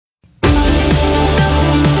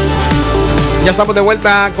Ya estamos de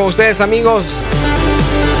vuelta con ustedes, amigos,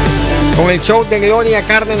 con el show de Gloria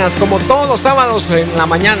Cárdenas, como todos los sábados en la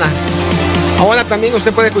mañana. Ahora también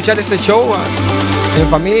usted puede escuchar este show en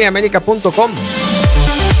familiaamerica.com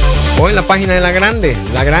o en la página de La Grande,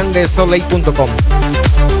 lagrandesoleil.com.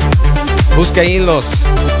 Busque ahí los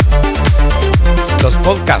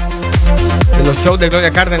podcasts de los shows de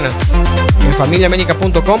Gloria Cárdenas en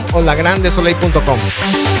familiaamerica.com o lagrandesoleil.com.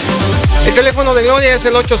 El teléfono de Gloria es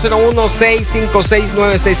el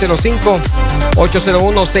 801-656-9605.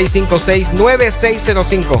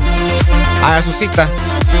 801-656-9605. Haga su cita.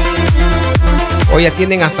 Hoy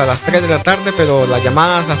atienden hasta las 3 de la tarde, pero las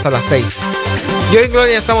llamadas hasta las 6. Y hoy,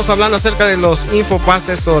 Gloria, estamos hablando acerca de los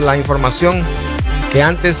infopases o la información que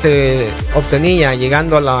antes se obtenía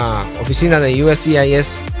llegando a la oficina de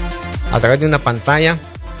USCIS a través de una pantalla.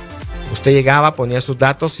 Usted llegaba, ponía sus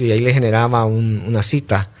datos y ahí le generaba una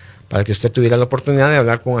cita para que usted tuviera la oportunidad de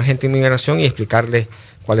hablar con un agente de inmigración y explicarle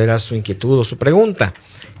cuál era su inquietud o su pregunta.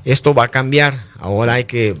 Esto va a cambiar. Ahora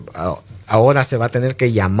se va a tener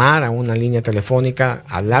que llamar a una línea telefónica,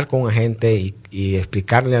 hablar con un agente y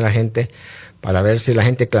explicarle a la gente para ver si la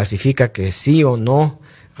gente clasifica que sí o no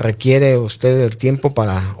requiere usted el tiempo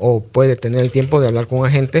o puede tener el tiempo de hablar con un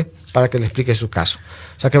agente para que le explique su caso.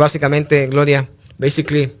 O sea que básicamente, Gloria,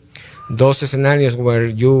 dos escenarios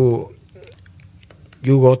where you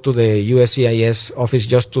go to the USCIS office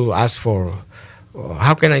just to ask for,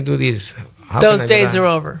 how can I do this? Those days are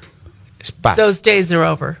over. Those days are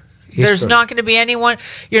over. There's not going to be anyone.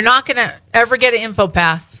 You're not going to ever get an info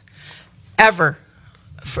pass, ever,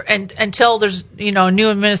 until there's a new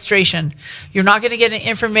administration. You're not going to get an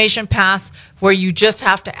information pass where you just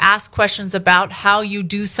have to ask questions about how you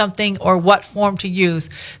do something or what form to use.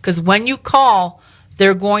 Because when you call,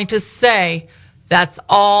 they're going to say that's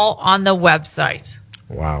all on the website.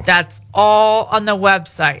 Wow. That's all on the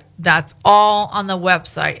website. That's all on the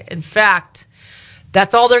website. In fact,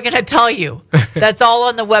 that's all they're going to tell you. That's all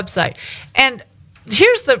on the website. And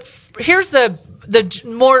here's the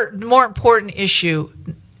more important issue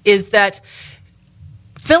is that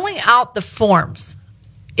filling out the forms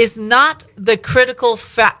is not the critical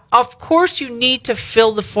fact. Of course, you need to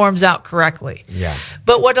fill the forms out correctly. Yeah.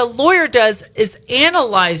 But what a lawyer does is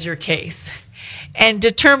analyze your case and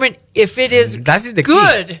determine if it is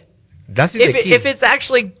good. If it's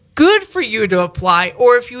actually good for you to apply,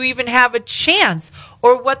 or if you even have a chance,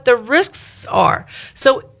 or what the risks are.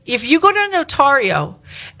 So if you go to a notario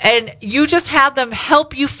and you just have them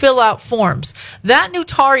help you fill out forms, that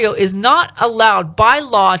notario is not allowed by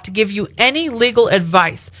law to give you any legal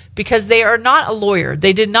advice because they are not a lawyer.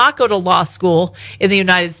 They did not go to law school in the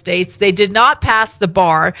United States. They did not pass the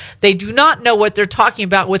bar. They do not know what they're talking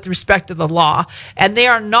about with respect to the law, and they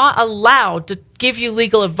are not allowed to give you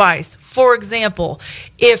legal advice. For example,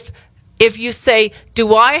 if you say,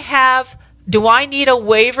 do I need a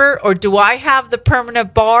waiver, or do I have the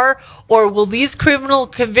permanent bar, or will these criminal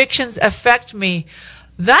convictions affect me?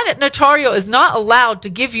 That notario is not allowed to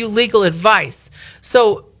give you legal advice.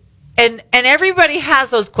 So, and everybody has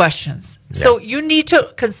those questions. Yeah. So you need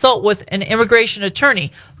to consult with an immigration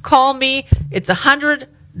attorney. Call me. It's $100.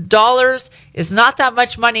 It's not that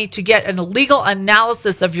much money to get a legal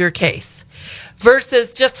analysis of your case,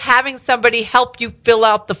 versus just having somebody help you fill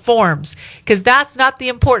out the forms, because that's not the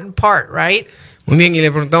important part, right? Muy bien, y le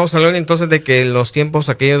preguntamos a Gloria entonces de que los tiempos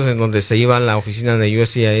aquellos en donde se iba a la oficina de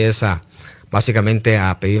USCIS básicamente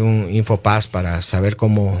a pedir un infopass para saber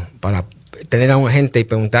para tener a un agente y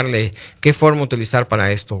preguntarle qué forma utilizar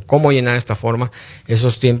para esto, cómo llenar esta forma,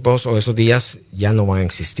 esos tiempos o esos días ya no van a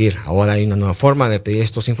existir. Ahora hay una nueva forma de pedir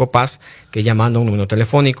estos infopass, que llamando a un número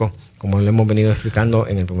telefónico, como lo hemos venido explicando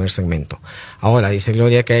en el primer segmento. Ahora, dice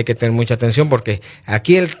Gloria que hay que tener mucha atención porque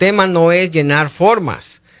aquí el tema no es llenar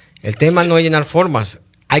formas. El tema no es llenar formas.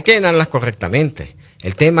 Hay que llenarlas correctamente.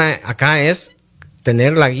 El tema acá es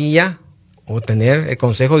tener la guía o tener el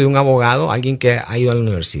consejo de un abogado, alguien que ha ido a la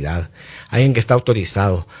universidad, alguien que está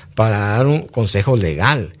autorizado para dar un consejo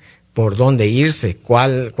legal, por dónde irse,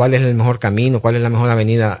 cuál es el mejor camino, cuál es la mejor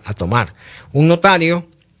avenida a tomar. Un notario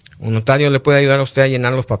le puede ayudar a usted a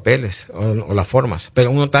llenar los papeles o las formas,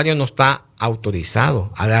 pero un notario no está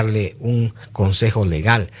autorizado a darle un consejo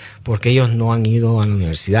legal, porque ellos no han ido a la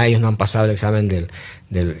universidad, ellos no han pasado el examen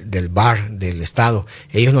del bar del estado,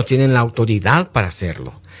 ellos no tienen la autoridad para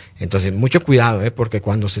hacerlo. Entonces, mucho cuidado, porque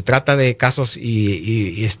cuando se trata de casos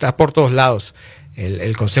y está por todos lados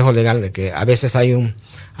el consejo legal de que a veces hay un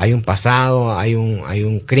pasado, hay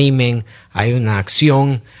un crimen, hay una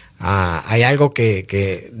acción, hay algo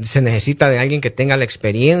que se necesita de alguien que tenga la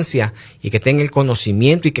experiencia y que tenga el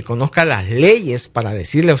conocimiento y que conozca las leyes para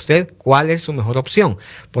decirle a usted cuál es su mejor opción.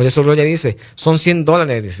 Por eso Gloria dice, son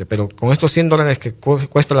 $100, dice, pero con estos $100 que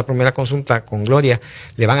cuesta la primera consulta con Gloria,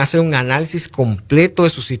 le van a hacer un análisis completo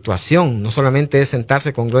de su situación. No solamente es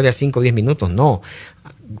sentarse con Gloria 5 o 10 minutos, no.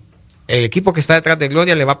 El equipo que está detrás de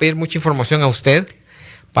Gloria le va a pedir mucha información a usted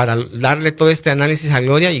para darle todo este análisis a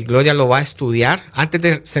Gloria, y Gloria lo va a estudiar antes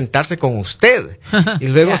de sentarse con usted. Y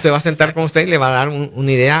luego se va a sentar con usted y le va a dar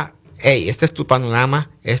una idea. Hey, este es tu panorama,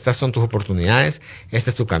 estas son tus oportunidades,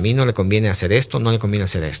 este es tu camino, le conviene hacer esto, no le conviene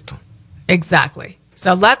hacer esto. Exactly.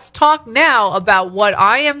 So let's talk now about what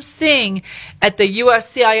I am seeing at the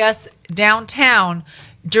USCIS downtown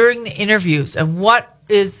during the interviews, and what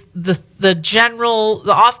is the general,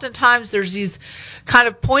 oftentimes there's these kind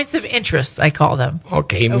of points of interest, I call them.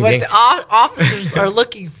 Okay, muy what bien. The officers are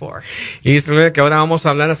looking for. Y es que ahora vamos a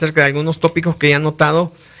hablar acerca de algunos tópicos que ya han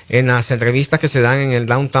notado en las entrevistas que se dan en el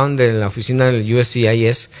downtown de la oficina del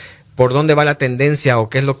USCIS, por dónde va la tendencia o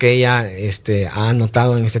qué es lo que ella ha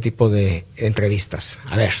notado en este tipo de entrevistas.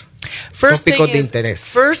 A ver. Tópicos de interés.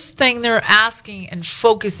 First thing they're asking and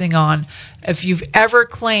focusing on, if you've ever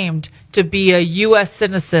claimed to be a U.S.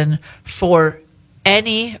 citizen for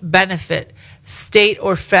any benefit, state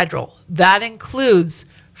or federal. That includes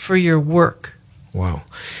for your work. Wow.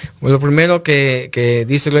 Bueno, lo primero que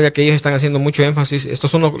dice Gloria, que ellos están haciendo mucho énfasis, esto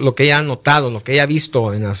son lo que ella ha notado, lo que ella ha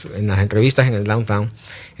visto en las entrevistas en el downtown,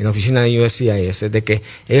 en la oficina de USCIS, es de que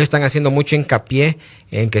ellos están haciendo mucho hincapié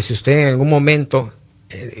en que si usted en algún momento,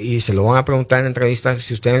 y se lo van a preguntar en entrevistas,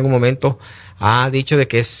 si usted en algún momento ha dicho de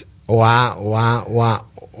que es o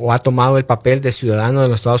ha tomado el papel de ciudadano de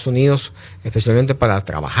los Estados Unidos, especialmente para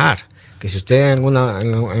trabajar, que si usted en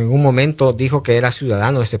algún momento dijo que era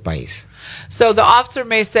ciudadano de este país. So the officer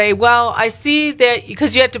may say, well, I see that,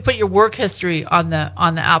 because you have to put your work history on the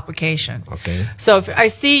application. Okay. So if I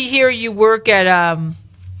see here you work at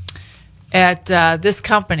this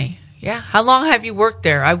company. Yeah. How long have you worked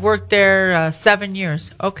there? I've worked there 7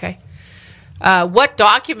 years. Okay. What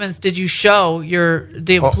documents did you show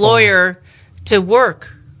the employer to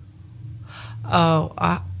work?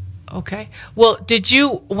 Okay. Well,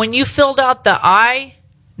 when you filled out the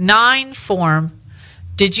I-9 form,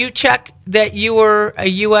 did you check that you were a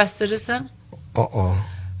U.S. citizen?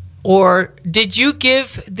 Or did you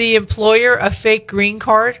give the employer a fake green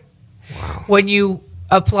card? Wow. When you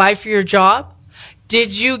apply for your job?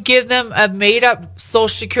 Did you give them a made-up Social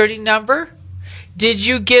Security number? Did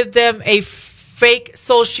you give them a fake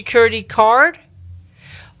Social Security card?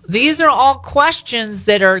 These are all questions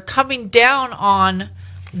that are coming down on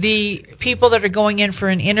the people that are going in for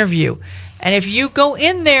an interview. And if you go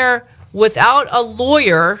in there without a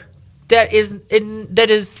lawyer that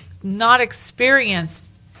is not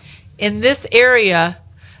experienced in this area,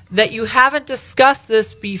 that you haven't discussed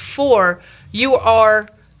this before, you are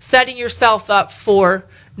setting yourself up for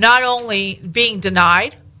not only being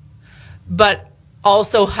denied, but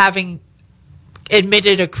also having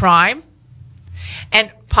admitted a crime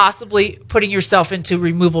and possibly putting yourself into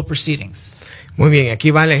removal proceedings. Muy bien,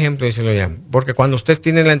 aquí va el ejemplo, dice Gloria, porque cuando usted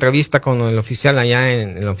tiene la entrevista con el oficial allá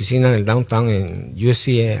en la oficina del downtown en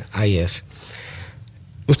USCIS,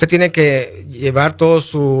 usted tiene que llevar todo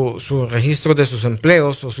su registro de sus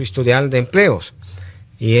empleos o su historial de empleos,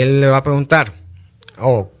 y él le va a preguntar,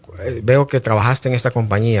 veo que trabajaste en esta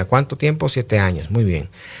compañía, ¿cuánto tiempo? 7 años, muy bien.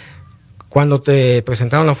 Cuando te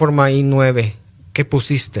presentaron la forma I-9, ¿qué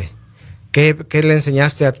pusiste? ¿Qué le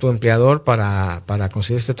enseñaste a tu empleador para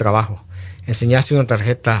conseguir este trabajo? ¿Enseñaste una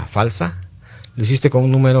tarjeta falsa? ¿Lo hiciste con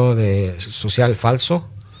un número de social falso?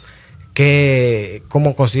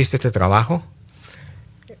 ¿Cómo conseguiste este trabajo?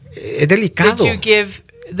 Es delicado. Did you give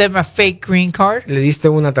them a fake green card? ¿Le diste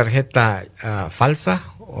una tarjeta falsa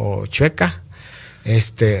o chueca?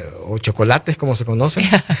 O chocolates, como se conoce.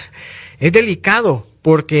 Es delicado,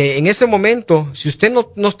 porque en ese momento, si usted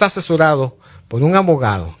no está asesorado por un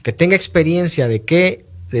abogado que tenga experiencia de qué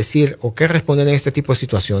decir o qué responder en este tipo de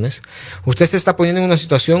situaciones, usted se está poniendo en una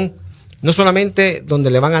situación no solamente donde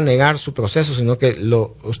le van a negar su proceso, sino que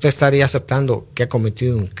usted estaría aceptando que ha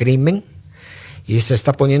cometido un crimen y se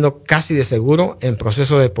está poniendo casi de seguro en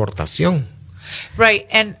proceso de deportación. Right,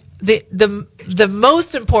 and the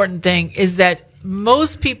most important thing is that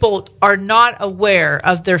most people are not aware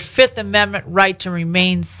of their Fifth Amendment right to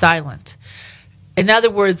remain silent. In other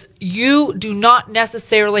words, you do not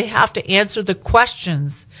necessarily have to answer the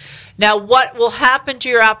questions. Now, what will happen to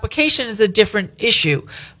your application is a different issue,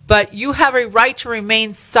 but you have a right to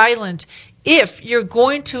remain silent if you're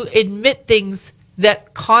going to admit things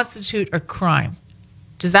that constitute a crime.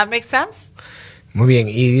 Does that make sense? Muy bien,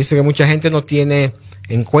 y dice que mucha gente no tiene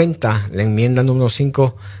en cuenta la enmienda número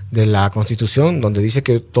 5 de la Constitución, donde dice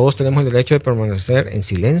que todos tenemos el derecho de permanecer en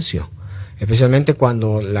silencio, especialmente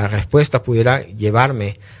cuando la respuesta pudiera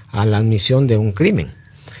llevarme a la admisión de un crimen.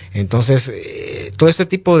 Entonces, todo este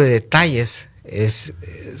tipo de detalles es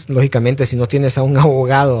lógicamente, si no tienes a un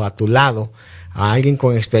abogado a tu lado, a alguien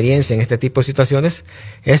con experiencia en este tipo de situaciones,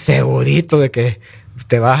 es segurito de que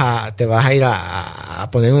te vas a ir a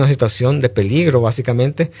poner en una situación de peligro,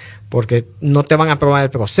 básicamente, porque no te van a aprobar el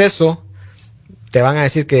proceso, te van a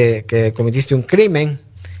decir que cometiste un crimen,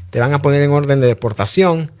 te van a poner en orden de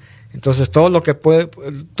deportación. Entonces todo lo que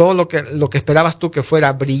esperabas tú que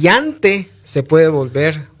fuera brillante se puede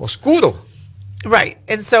volver oscuro. Right.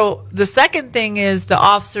 And so the second thing is the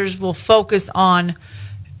officers will focus on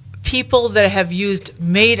people that have used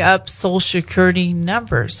made up social security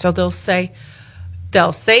numbers. So they'll say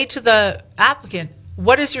to the applicant,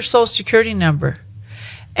 what is your social security number?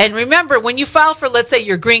 And remember, when you file for, let's say,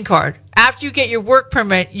 your green card, after you get your work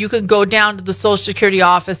permit, you can go down to the Social Security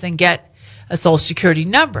office and get a social security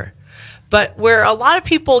number. But where a lot of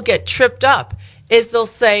people get tripped up is they'll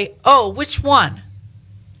say, oh, which one?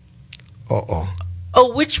 Oh,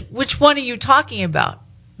 which one are you talking about?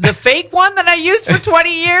 The fake one that I used for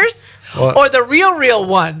 20 years? Or the real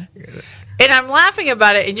one? And I'm laughing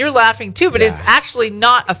about it, and you're laughing too, but it's actually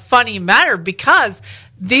not a funny matter because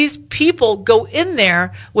these people go in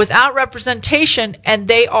there without representation, and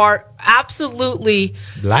they are absolutely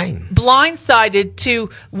blindsided to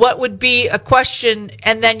what would be a question,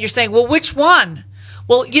 and then you're saying, well, which one?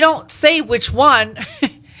 Well, you don't say which one.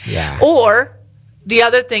 Or the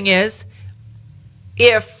other thing is,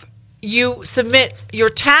 if you submit your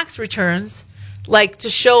tax returns, like to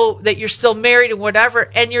show that you're still married and whatever,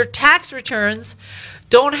 and your tax returns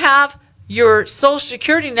don't have your social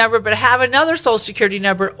security number but have another social security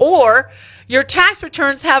number, or your tax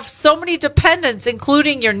returns have so many dependents,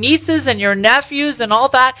 including your nieces and your nephews and all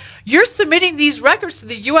that, you're submitting these records to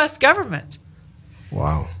the U.S. government.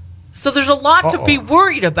 Wow. So there's a lot to be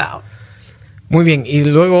worried about. Muy bien, y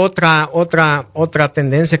luego otra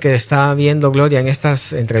tendencia que está viendo Gloria en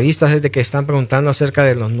estas entrevistas es de que están preguntando acerca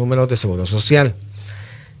de los números de seguro social.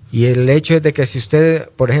 Y el hecho es de que si usted,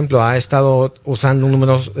 por ejemplo, ha estado usando un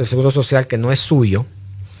número de seguro social que no es suyo,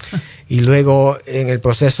 y luego en el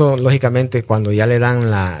proceso, lógicamente, cuando ya le dan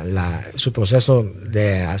su proceso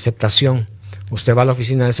de aceptación, usted va a la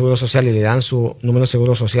oficina del Seguro Social y le dan su número de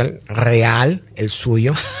seguro social real, el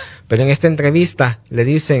suyo, pero en esta entrevista le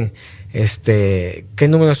dicen qué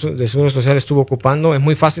número de seguro social estuvo ocupando. Es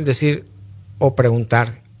muy fácil decir o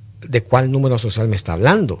preguntar de cuál número social me está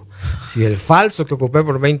hablando, si del falso que ocupé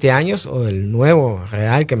por 20 años o del nuevo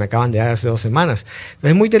real que me acaban de dar hace 2 semanas.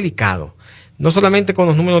 Es muy delicado, no solamente con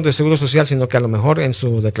los números de seguro social, sino que a lo mejor en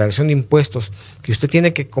su declaración de impuestos que usted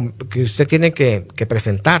tiene que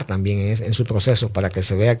presentar también en su proceso, para que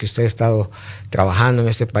se vea que usted ha estado trabajando en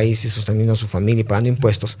este país y sosteniendo a su familia y pagando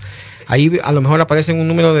impuestos. Ahí a lo mejor aparecen un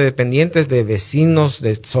número de dependientes, de vecinos,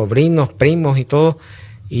 de sobrinos, primos y todo,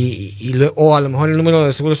 o a lo mejor el número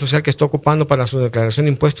de seguro social que está ocupando para su declaración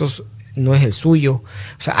de impuestos no es el suyo.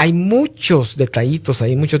 O sea, hay muchos detallitos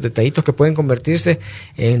que pueden convertirse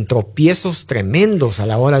en tropiezos tremendos a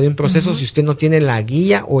la hora de un proceso si usted no tiene la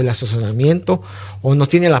guía o el asesoramiento o no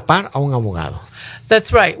tiene la par a un abogado.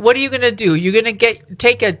 That's right. What are you going to do? You're going to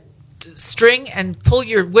take a string and pull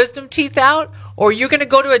your wisdom teeth out, or you're going to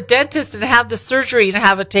go to a dentist and have the surgery and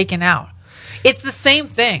have it taken out. It's the same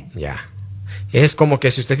thing. Yeah. Es como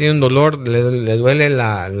que si usted tiene un dolor, le duele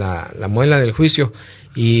la muela del juicio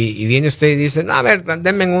y viene usted y dice, no, a ver,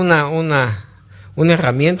 denme una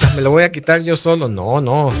herramienta, me lo voy a quitar yo solo.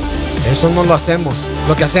 No, eso no lo hacemos.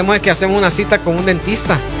 Lo que hacemos es que hacemos una cita con un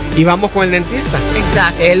dentista y vamos con el dentista.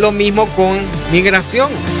 Exacto. Es lo mismo con migración.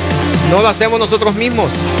 No lo hacemos nosotros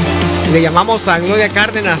mismos. Le llamamos a Gloria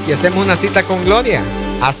Cárdenas y hacemos una cita con Gloria.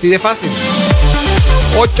 Así de fácil.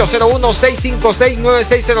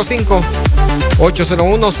 801-656-9605.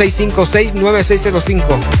 801-656-9605.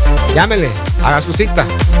 Llámele, haga su cita.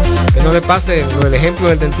 Que no le pase el ejemplo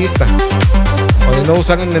del dentista. O de no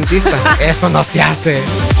usar un dentista. Eso no se hace.